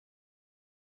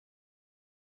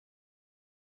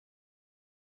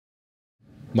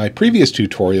My previous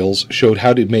tutorials showed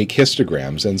how to make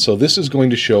histograms, and so this is going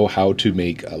to show how to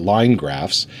make line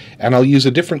graphs, and I'll use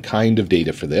a different kind of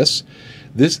data for this.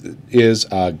 This is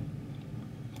a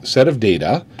set of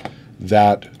data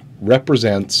that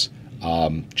represents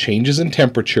changes in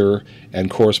temperature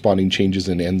and corresponding changes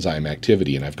in enzyme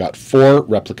activity, and I've got 4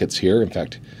 replicates here. In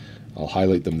fact, I'll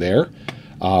highlight them there.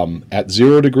 At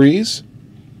 0 degrees,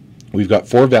 we've got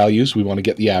 4 values. We want to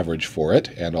get the average for it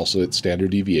and also its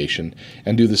standard deviation,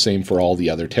 and do the same for all the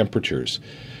other temperatures.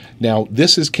 Now,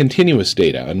 this is continuous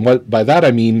data, and by that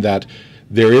I mean that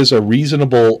there is a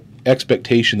reasonable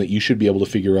expectation that you should be able to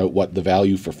figure out what the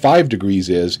value for 5 degrees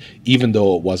is, even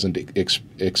though it wasn't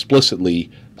explicitly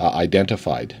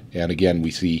identified. And again, we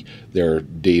see there are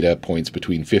data points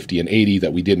between 50 and 80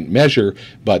 that we didn't measure,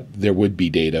 but there would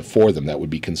be data for them that would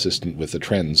be consistent with the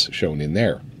trends shown in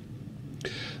there.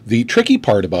 The tricky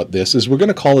part about this is we're going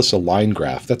to call this a line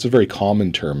graph. That's a very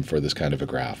common term for this kind of a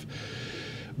graph.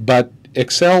 But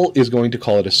Excel is going to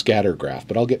call it a scatter graph,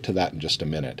 but I'll get to that in just a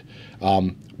minute.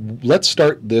 Let's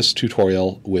start this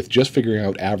tutorial with just figuring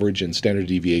out average and standard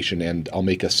deviation, and I'll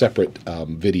make a separate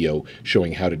video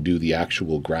showing how to do the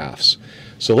actual graphs.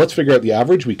 So let's figure out the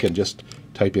average. We can just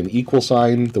type in equal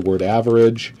sign, the word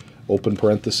average, open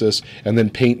parenthesis, and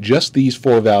then paint just these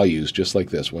 4 values, just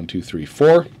like this, 1, 2, 3,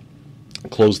 4.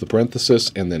 Close the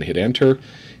parenthesis and then hit enter,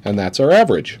 and that's our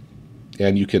average.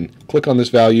 And you can click on this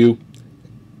value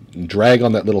and drag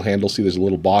on that little handle. See, there's a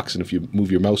little box, and if you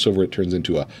move your mouse over, it turns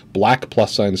into a black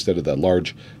plus sign instead of that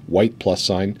large white plus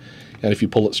sign. And if you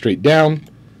pull it straight down,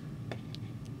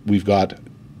 we've got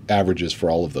averages for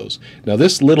all of those. Now,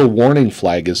 this little warning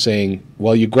flag is saying,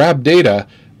 well, you grabbed data,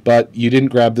 but you didn't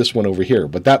grab this one over here.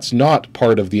 But that's not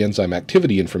part of the enzyme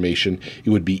activity information.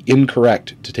 It would be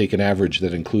incorrect to take an average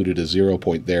that included a 0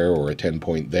 point there or a 10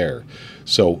 point there.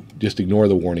 So just ignore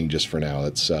the warning just for now.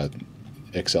 It's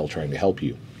Excel trying to help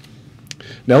you.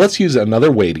 Now let's use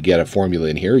another way to get a formula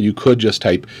in here. You could just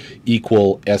type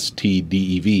equal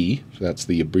STDEV. That's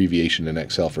the abbreviation in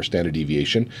Excel for standard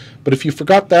deviation. But if you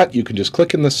forgot that, you can just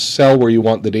click in the cell where you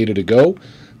want the data to go,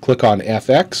 click on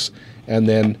FX, and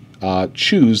then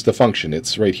choose the function.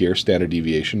 It's right here, standard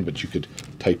deviation, but you could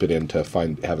type it in to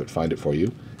have it find it for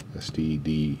you,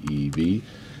 STDEV,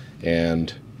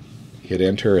 and hit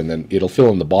enter, and then it'll fill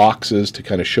in the boxes to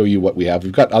kind of show you what we have.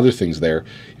 We've got other things there.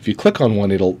 If you click on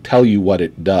one, it'll tell you what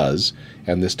it does,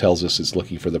 and this tells us it's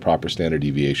looking for the proper standard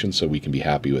deviation, so we can be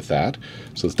happy with that.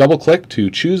 So let's double click to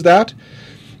choose that.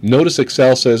 Notice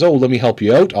Excel says, oh, let me help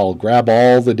you out. I'll grab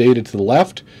all the data to the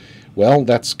left. Well,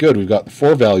 that's good. We've got the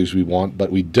 4 values we want,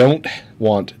 but we don't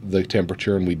want the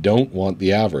temperature and we don't want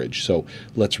the average. So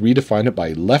let's redefine it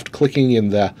by left-clicking in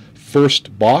the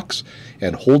first box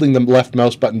and holding the left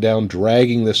mouse button down,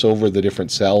 dragging this over the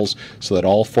different cells so that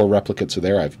all 4 replicates are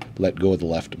there. I've let go of the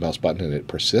left mouse button and it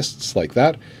persists like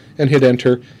that, and hit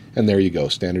enter, and there you go,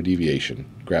 standard deviation.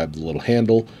 Grab the little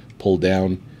handle, pull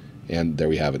down, and there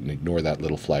we have it, and ignore that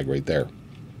little flag right there.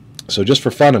 So just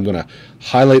for fun, I'm going to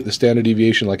highlight the standard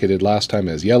deviation like I did last time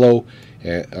as yellow,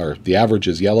 or the average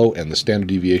is yellow, and the standard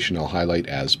deviation I'll highlight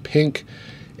as pink,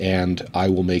 and I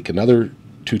will make another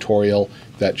tutorial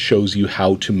that shows you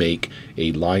how to make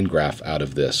a line graph out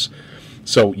of this.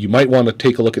 So you might want to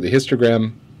take a look at the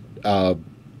histogram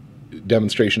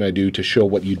demonstration I do to show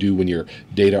what you do when your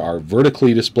data are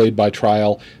vertically displayed by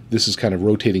trial. This is kind of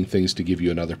rotating things to give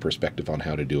you another perspective on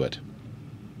how to do it.